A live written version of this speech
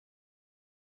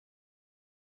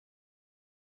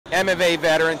MMA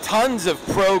veteran, tons of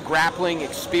pro grappling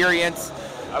experience.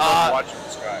 I love watching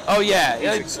this guy. Oh, yeah.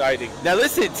 He's exciting. Now,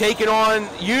 listen, taking on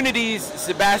Unity's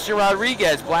Sebastian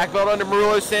Rodriguez, black belt under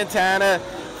Murillo Santana,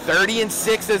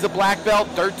 30-6 as a black belt,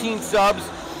 13 subs.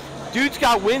 Dude's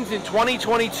got wins in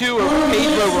 2022 over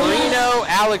Pedro Moreno,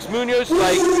 Alex Munoz.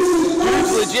 Like,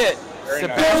 dude's legit. Very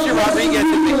Sebastian Rodriguez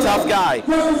is a big, tough guy.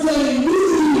 He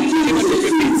was a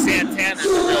good beat Santana.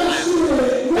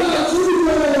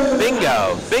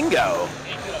 Bingo. Bingo.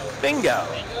 Bingo.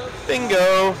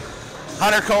 Bingo.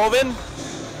 Hunter Colvin.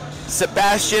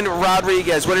 Sebastian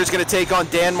Rodriguez. Winner's going to take on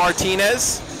Dan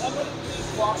Martinez.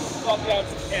 Walk out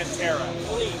to Pantera,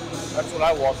 please. That's what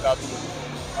I walked out to.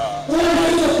 On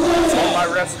my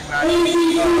wrestling match.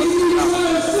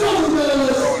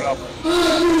 Growing up.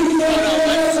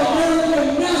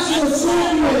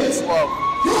 It's slow.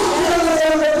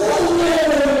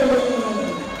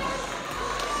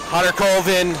 Hunter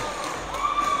Colvin.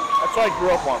 That's what I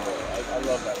grew up on. I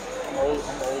love that. I'm old.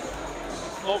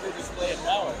 Over display of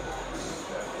power.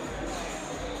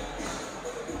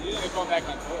 You're going to go back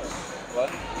on tour. What?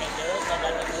 Pantera's going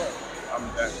back on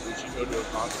tour. We should go to a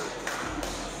concert.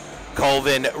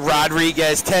 Colvin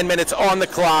Rodriguez, 10 minutes on the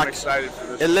clock. I'm excited for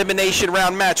this. Elimination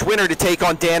round match. Winner to take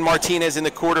on Dan Martinez in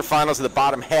the quarterfinals of the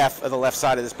bottom half of the left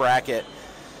side of this bracket.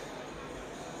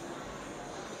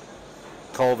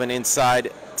 Colvin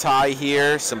inside tie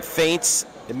here. Some feints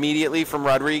immediately from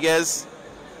Rodriguez.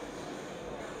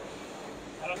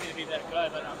 I don't mean to be that guy,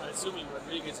 but I'm assuming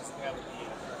Rodriguez is the guy with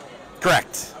the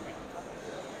Correct.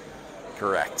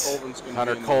 Correct.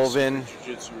 Hunter Colvin.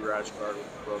 Jiu-Jitsu rash guard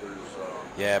with Brothers.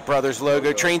 Yeah, Brothers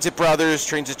logo. Trains at Brothers,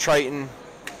 trains at Triton.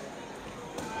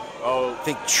 Oh. I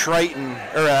think Triton,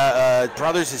 or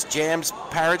Brothers is Jam's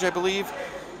Parage, I believe.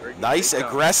 Nice,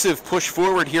 aggressive push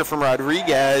forward here from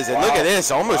Rodriguez. And look at this,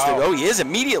 almost, oh, he is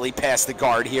immediately past the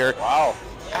guard here. Wow.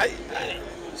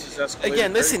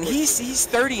 Again, listen, he's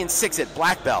 30-6 at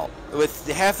black belt, with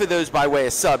half of those by way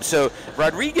of sub. So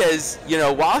Rodriguez, you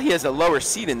know, while he has a lower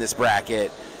seed in this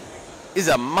bracket, is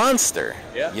a monster.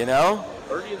 Yeah. You know,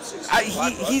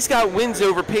 30-6. He's got wins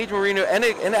over Pedro Moreno and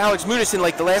Alex Munoz in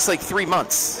like the last 3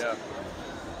 months. Yeah.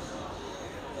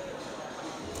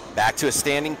 Back to a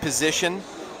standing position,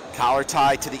 collar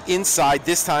tie to the inside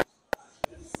this time.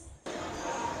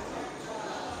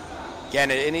 Again,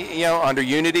 you know, under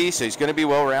Unity, so he's going to be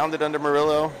well-rounded under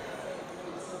Murillo.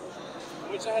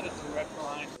 I wish I had a direct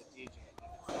line to DJ.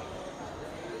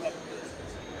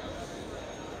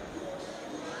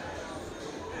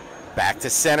 Back to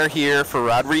center here for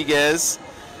Rodriguez.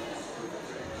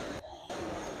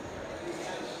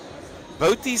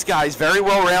 Both these guys very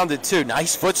well-rounded, too.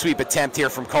 Nice foot sweep attempt here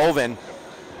from Colvin.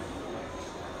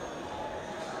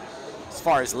 As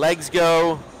far as legs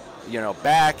go, you know,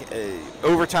 back,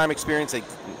 overtime experience, like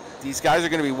these guys are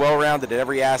going to be well-rounded at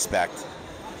every aspect.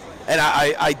 And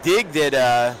I dig that.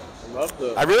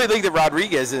 I really think that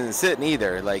Rodriguez isn't sitting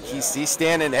either. Like he's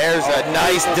standing. There's a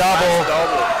nice double.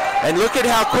 And look at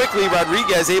how quickly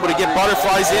Rodriguez is able to get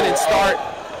butterflies in and start.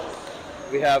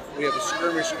 We have a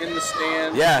skirmish in the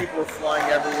stands. Yeah. People are flying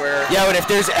everywhere. Yeah, and if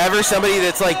there's ever somebody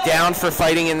that's like down for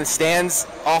fighting in the stands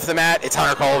off the mat, it's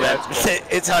Hunter Colvin. Yeah,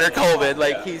 it's Hunter Colvin.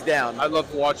 Like he's down. I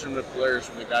love watching the players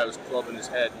when the guy was clubbing his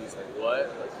head. He's like,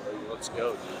 "What? Like, let's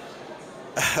go,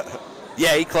 dude."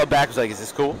 Yeah, he clubbed back. Was like, "Is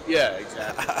this cool?" Yeah,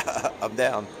 exactly. I'm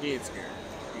down. He ain't scared.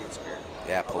 He ain't scared.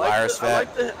 Yeah, Polaris vet.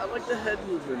 I like the head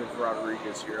movement of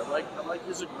Rodriguez here. I like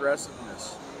his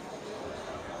aggressiveness.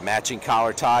 Matching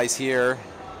collar ties here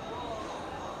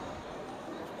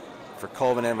for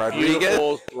Colvin and Rodriguez.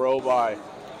 Beautiful throw by.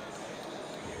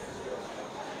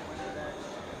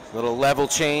 Little level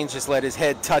change, just let his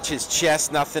head touch his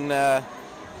chest. Nothing to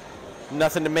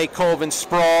make Colvin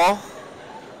sprawl.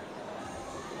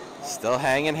 Still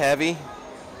hanging heavy.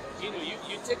 Gino, you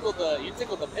tickled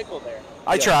the pickle there.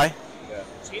 I try. Yeah.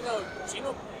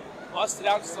 Gino busted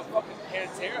out some fucking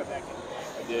Pantera back in the day.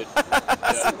 I did.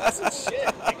 That's some shit.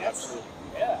 Like, Absolutely.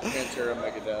 Yeah. Pantera,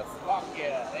 Megadeth. Fuck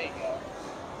yeah. There you go.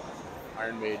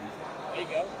 Iron Maiden. There you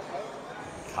go.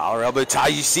 Collar elbow tie.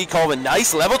 You see Colvin.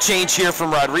 Nice level change here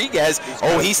from Rodriguez.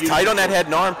 He's tight on that head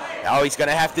and arm. Oh, he's going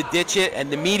to have to ditch it,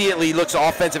 and immediately looks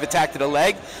offensive attack to the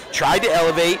leg. Tried to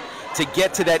elevate to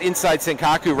get to that inside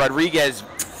Senkaku. Rodriguez,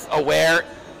 aware,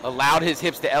 allowed his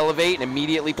hips to elevate and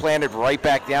immediately planted right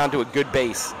back down to a good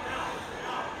base.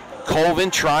 Colvin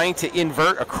trying to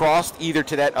invert across either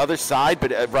to that other side,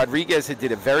 but Rodriguez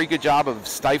did a very good job of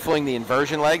stifling the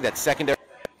inversion leg, that secondary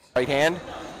right hand.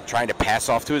 Trying to pass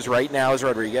off to his right now is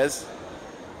Rodriguez.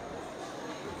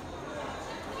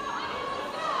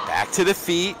 Back to the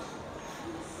feet.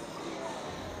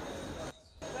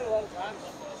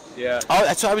 Yeah. Oh,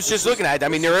 that's what I was just looking at. I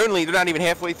mean, they're not even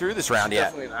halfway through this round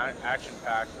yet. Definitely an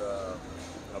action-packed,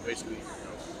 basically,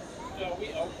 No,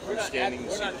 we're not at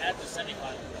the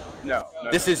semifinals. No.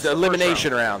 This is the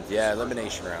elimination round. Yeah,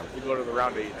 elimination round. We go to the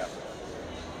round 8 after.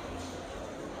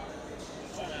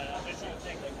 I'm just trying to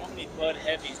think, like, how many Bud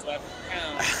Heavies do I have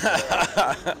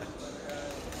to count?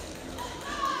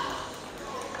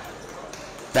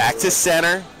 Back to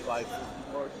center.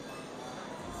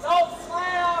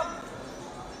 Self-slam!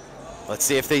 Let's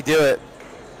see if they do it.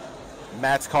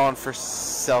 Matt's calling for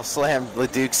self-slam.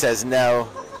 LeDuc says no.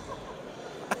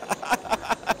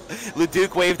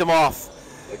 LeDuc waved him off.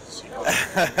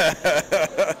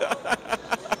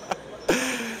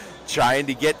 Trying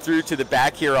to get through to the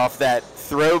back here off that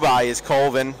throw by is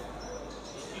Colvin.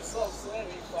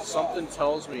 Something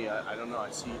tells me, I don't know, I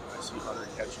see Hunter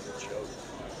catching the choke.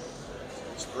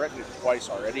 He's threatened it twice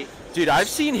already. Dude, I've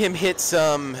seen him hit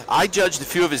some. I judged a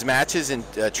few of his matches in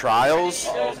trials.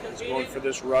 He's going for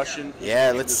this Russian.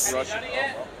 Yeah, let's.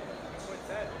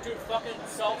 Dude, fucking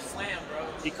self-slam, bro.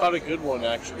 He caught a good one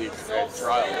actually at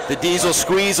trials. The diesel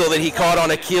squeezle that he caught on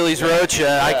Achilles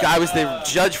Rocha. I was the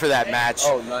judge for that match.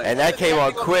 Oh, nice. And that came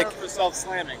on quick. For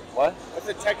self-slamming. What? What's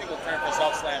the technical term for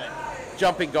self-slamming?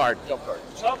 Jumping guard. Jump guard.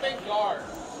 Jumping guard.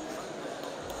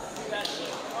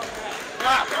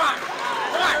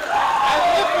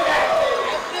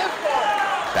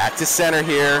 Back to center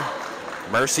here.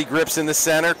 Mercy grips in the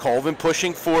center. Colvin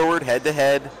pushing forward, head to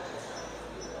head.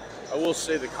 I will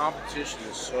say the competition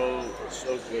is so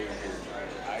good in here.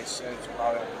 I sense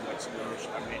probably after the next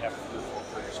elimination I may have to do full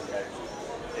first match.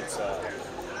 It's I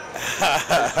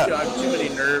have too many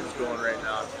nerves going right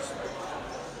now.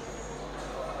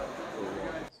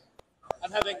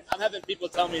 I'm having people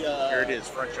tell me the. Here it is,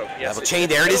 front choke. Yes, Double chain.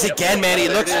 There it is again, man. He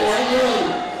looks for it.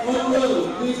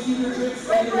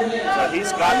 So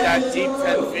he's got that deep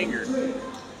 10 finger.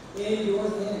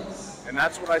 And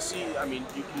that's what I see. I mean,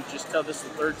 you can just tell this is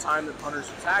the third time that Hunter's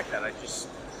attacked that. I just,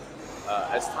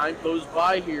 as time goes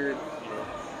by here,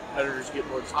 competitors get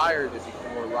more tired, they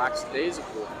become more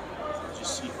lackadaisical. You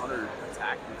just see Hunter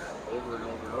attacking that over and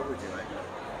over and over again.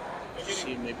 I just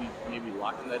see him maybe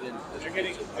locking that in.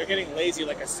 They're getting lazy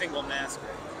like a single masker.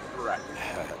 Correct.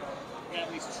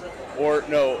 At least triple. Or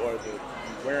the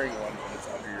wearing one when it's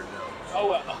under your nose. Oh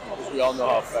well. Because we all know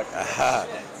how effective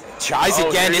it is. Tries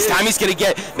again. This time he's going to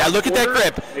get. Now look at that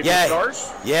grip. Maybe Yeah.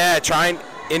 Darce? Yeah, trying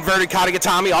inverted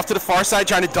Katagatami off to the far side,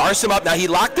 trying to darce him up. Now he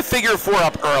locked the figure 4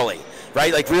 up early,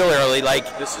 right? Like real early.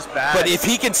 Like this is bad. But if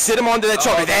he can sit him onto that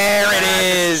shoulder, there it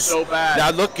is. So bad. Now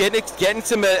look, getting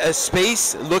some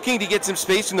space, looking to get some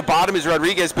space from the bottom is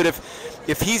Rodriguez. But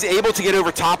if he's able to get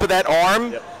over top of that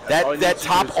arm, that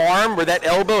top arm or that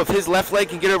elbow, if his left leg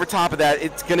can get over top of that,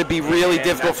 it's going to be really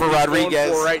difficult for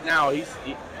Rodriguez. Right now,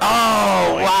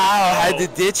 Oh, wow. Had to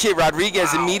ditch it.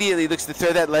 Rodriguez immediately looks to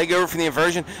throw that leg over from the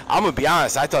inversion. I'm going to be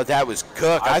honest. I thought that was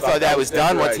cooked. I thought that was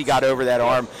done once he got over that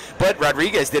arm. But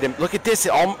Rodriguez didn't. Look at this.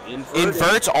 It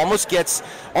inverts, almost gets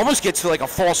to like a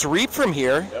false reap from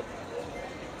here. Yep.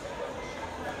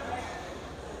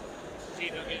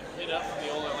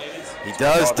 He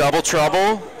does. Double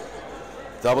trouble.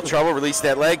 Double trouble. Release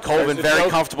that leg. Colvin very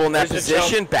comfortable in that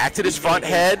position. Back to this front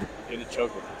head.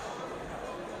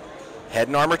 Head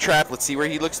and armor trap. Let's see where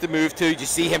he looks to move to. Did you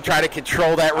see him try to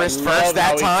control that wrist first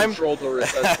that time? He controlled the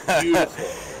wrist. That's beautiful.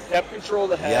 Kept control of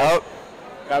the head. Yep.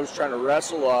 Guy was trying to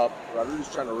wrestle up. Rodriguez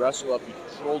was trying to wrestle up. He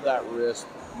controlled that wrist.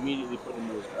 Immediately put him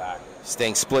to his back.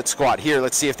 Staying split squat here.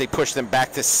 Let's see if they push them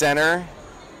back to center.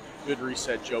 Good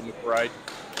reset, Joe McBride.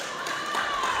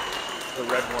 The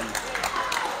red one.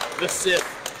 The Sith,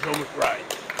 Joe McBride.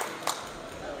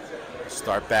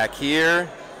 Start back here.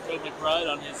 Joe McBride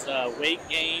on his weight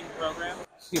gain program.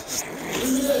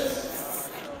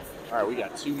 All right, we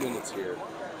got 2 minutes here.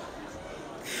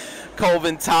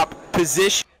 Colvin top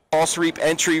position. False reap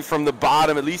entry from the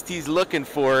bottom. At least he's looking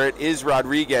for it. Is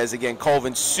Rodriguez. Again,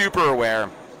 Colvin super aware.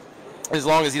 As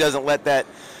long as he doesn't let that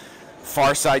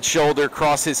far side shoulder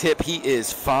cross his hip, he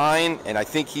is fine. And I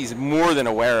think he's more than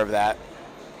aware of that.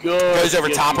 Good. Goes over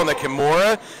top on the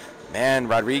Kimura. Man,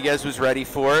 Rodriguez was ready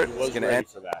for it. He was ready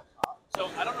for that. So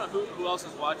I don't know who else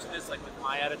is watching this, like with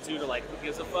my attitude, or like who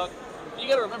gives a fuck. But you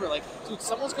gotta remember, like, dude,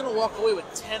 someone's gonna walk away with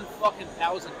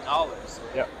 $10,000.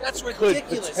 Yeah, that's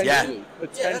ridiculous. Potentially. Yeah,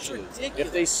 that's ridiculous.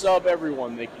 If they sub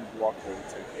everyone, they can walk away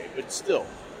with $10K. But still,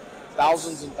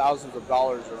 thousands and thousands of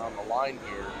dollars are on the line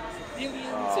here.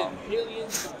 Billions and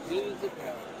billions and billions of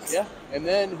pounds. Yeah, and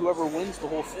then whoever wins the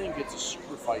whole thing gets a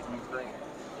super fight in Ukraine.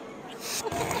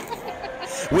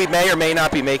 We may or may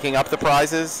not be making up the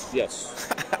prizes. Yes.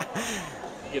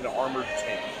 You get an armored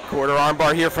tank. Quarter arm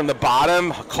bar here from the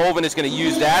bottom. Colvin is going to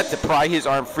use that to pry his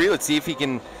arm free. Let's see if he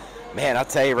can. Man, I'll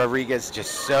tell you, Rodriguez is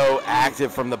just so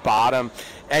active from the bottom.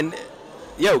 And,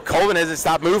 Colvin hasn't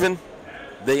stopped moving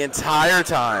the entire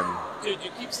time. Dude,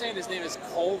 you keep saying his name is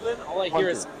Colvin. All I hear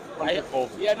is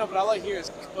Colvin. Yeah, no, but all I hear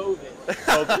is Colvin.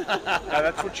 Now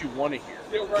that's what you want to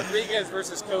hear. Rodriguez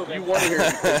versus Colvin. You want to hear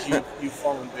it because you've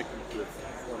fallen victim to it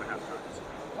 4.5 times.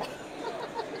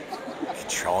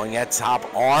 Controlling that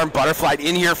top arm. Butterfly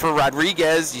in here for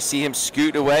Rodriguez. You see him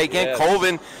scoot away again. Yes.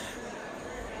 Colvin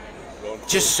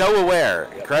just so aware.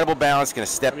 Yep. Incredible balance. Going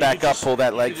to step back up, pull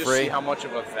that leg free. See how much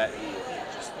of a vet he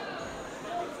is.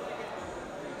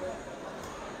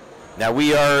 Now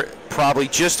we are probably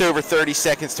just over 30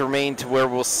 seconds to remain to where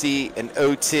we'll see an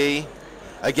OT.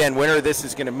 Again, winner of this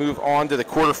is going to move on to the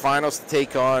quarterfinals to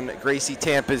take on Gracie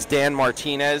Tampa's Dan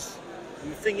Martinez.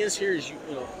 And the thing is here is,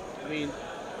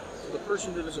 for the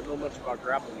person who doesn't know much about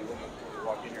grappling, you won't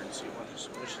walk in here and see a bunch of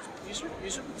submissions.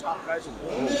 These are the top guys in the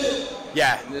world.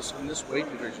 Yeah. In this weight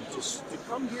division, to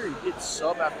come here and get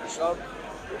sub after sub,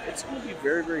 it's going to be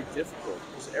very, very difficult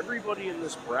because everybody in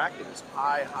this bracket is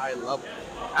high level,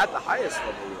 at the highest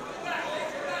level.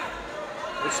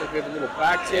 Looks like we have a little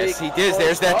back take. Yes, he did.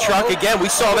 There's that truck again. We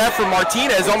saw that from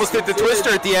Martinez. Almost hit the twister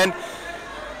at the end.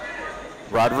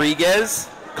 Rodriguez,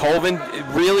 Colvin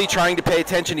really trying to pay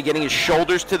attention to getting his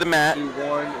shoulders to the mat.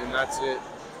 2-1, and that's it.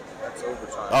 That's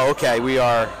overtime. Oh, okay. We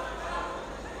are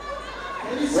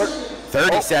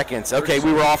 30 seconds. Okay,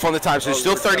 we were off on the time. So there's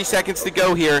still 30 seconds to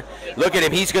go here. Look at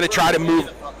him. He's going to try to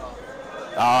move.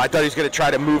 I thought he was going to try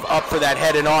to move up for that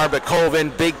head and arm, but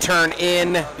Colvin, big turn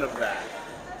in.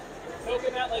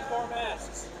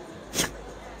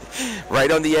 Right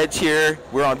on the edge here.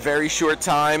 We're on very short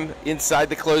time inside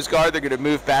the closed guard. They're going to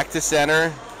move back to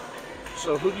center.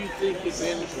 So who do you think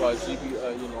advantage-wise, on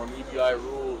EBI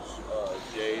rules,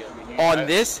 Jay? On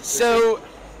this? So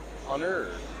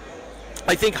Hunter?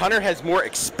 I think Hunter has more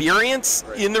experience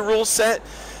in the rule set,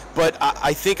 but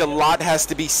I think a lot has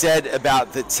to be said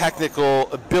about the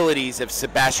technical abilities of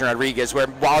Sebastian Rodriguez, where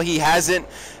while he hasn't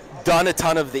done a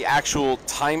ton of the actual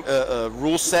time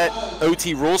rule set,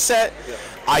 OT rule set,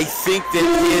 I think that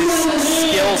his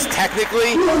skills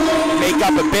technically make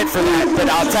up a bit for that. But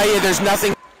I'll tell you, there's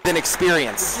nothing than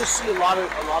experience. You just see a lot of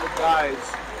guys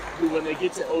who, when they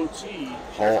get to OT,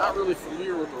 they're not really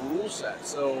familiar with the rule set.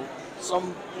 So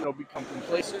some, become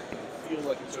complacent and feel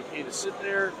like it's okay to sit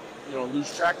there,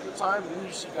 lose track of the time. And then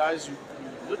you see guys who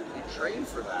literally train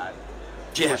for that,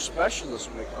 who are specialists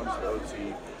when it comes to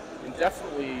OT. And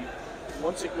definitely,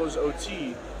 once it goes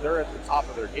OT, they're at the top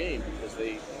of their game because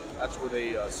that's where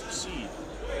they succeed.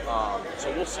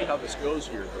 So we'll see how this goes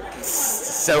here.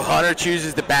 So Hunter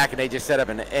chooses the back, and they just set up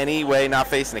in any way, not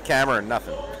facing the camera or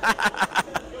nothing.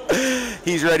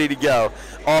 He's ready to go.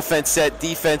 Offense set,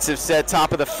 defensive set,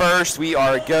 top of the first. We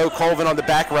are a go. Colvin on the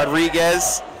back,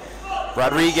 Rodriguez.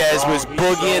 Rodriguez was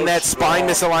boogieing that spine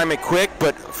misalignment quick,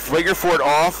 but figure for it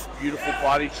off. Beautiful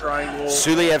body triangle.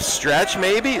 Suliev stretch,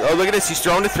 maybe. Oh, look at this. He's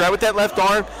throwing the threat with that left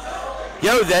arm.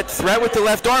 Yo, that threat with the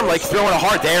left arm, like throwing a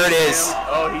hard. There it is.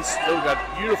 Oh, he's still got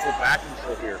beautiful back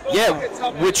control here. Yeah,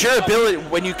 with your ability,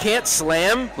 when you can't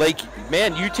slam,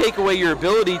 man, you take away your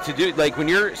ability to do, when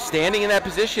you're standing in that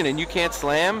position and you can't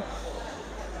slam,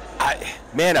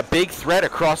 man, a big threat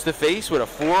across the face with a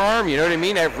forearm, you know what I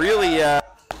mean? That really...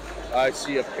 I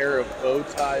see a pair of bow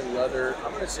tie leather.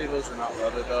 I'm going to say those are not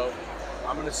leather, though.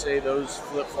 I'm going to say those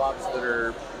flip-flops that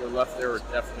are left there are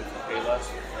definitely from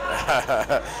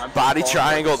Payless. Body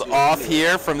triangled off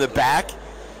here from the back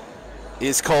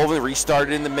is Colvin.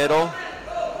 Restarted in the middle.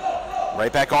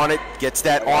 Right back on it. Gets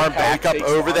that arm back up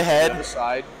over the head.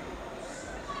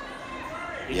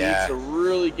 He needs to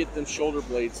really get them shoulder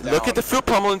blades down. Look at the foot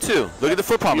pummeling, too. Look at the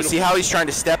foot pummel. See how he's trying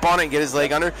to step on it and get his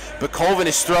leg under? But Colvin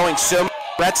is throwing so many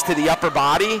threats to the upper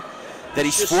body that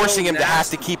he's forcing him to have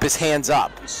to keep his hands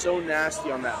up. He's so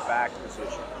nasty on that back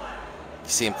position. You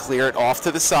see him clear it off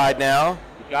to the side now.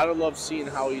 You gotta love seeing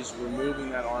how he's removing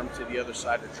that arm to the other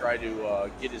side to try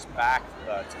to get his back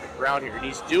to the ground here, and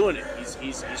he's doing it.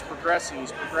 He's progressing.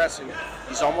 He's progressing.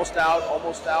 He's almost out.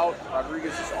 Almost out.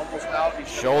 Rodriguez is almost out.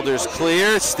 Shoulders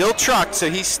clear. Still trucked, so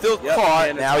he's still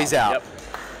caught. Now he's out. Yep.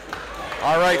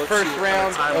 All right, first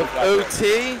round of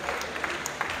OT.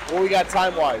 What we got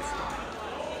time-wise?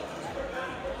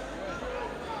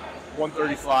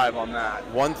 135 on that.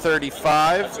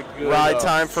 135. That's a good ride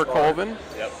time for start. Colvin.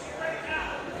 Yep.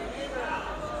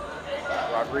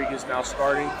 Rodriguez now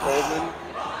starting. Colvin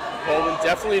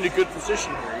definitely in a good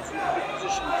position here. He's in a good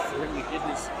position for him to get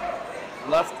his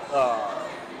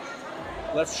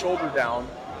left shoulder down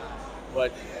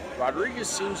But Rodriguez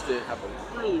seems to have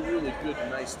a really, really good,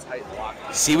 nice, tight lock.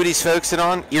 See what he's focusing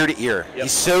on? Ear to ear. Yep.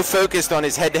 He's so focused on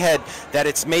his head-to-head that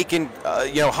it's making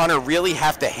Hunter really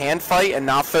have to hand fight and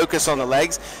not focus on the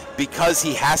legs because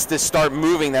he has to start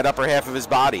moving that upper half of his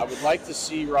body. I would like to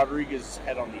see Rodriguez's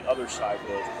head on the other side,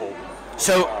 though, of Colvin.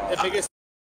 So The biggest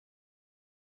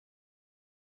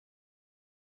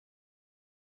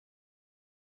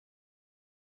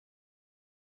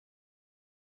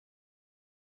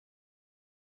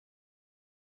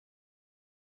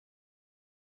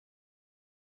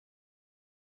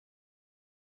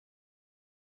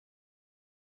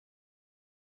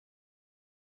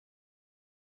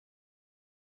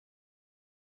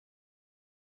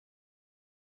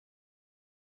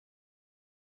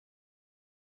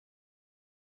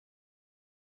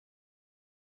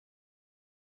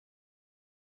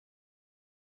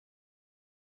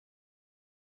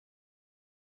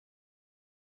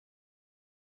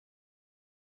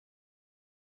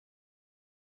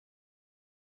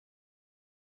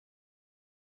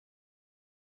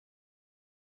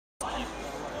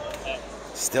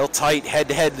still tight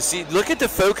head-to-head. See, look at the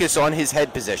focus on his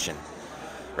head position,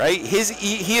 right?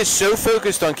 He is so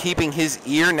focused on keeping his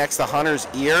ear next to Hunter's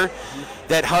ear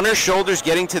that Hunter's shoulders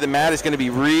getting to the mat is going to be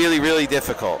really, really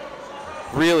difficult.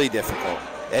 Really difficult.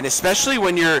 And especially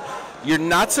when you're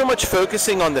not so much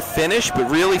focusing on the finish, but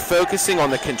really focusing on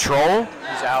the control.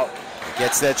 He's out.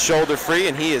 Gets that shoulder free,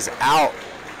 and he is out.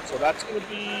 So that's going to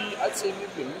be, I'd say,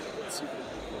 maybe, let's see.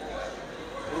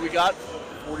 What do we got?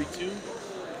 42?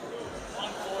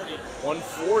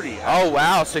 140. Oh,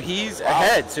 wow. So he's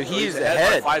ahead. So he's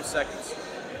ahead. By 5 seconds.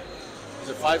 Is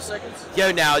it 5 seconds?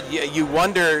 Yo, now, you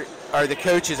wonder, are the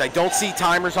coaches, I don't see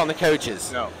timers on the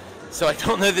coaches. No. So I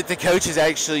don't know that the coaches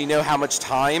actually know how much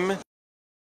time.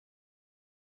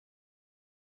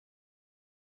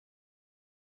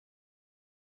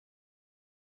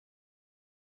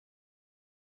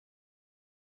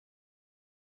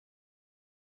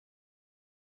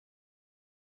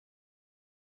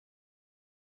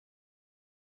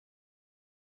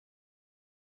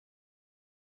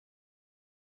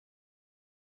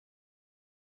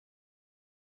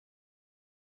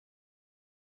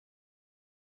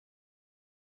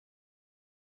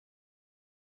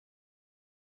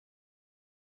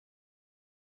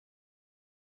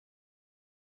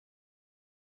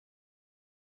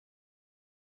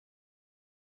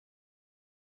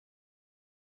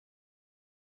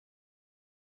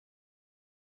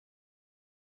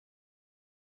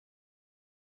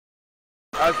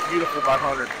 That's beautiful by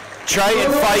Hunter.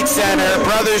 Triton Fight Center,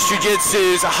 Brothers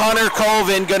Jiu-Jitsu's Hunter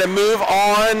Colvin going to move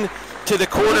on to the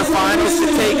quarterfinals to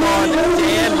take on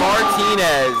Dan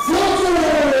Martinez.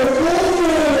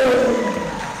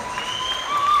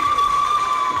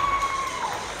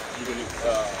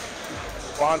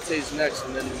 Vontae's next,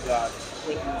 and then we got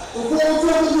Quentin. Before we go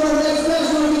to our next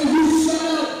match, I want to give a huge shout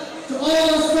out to all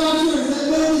our sponsors that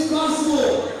made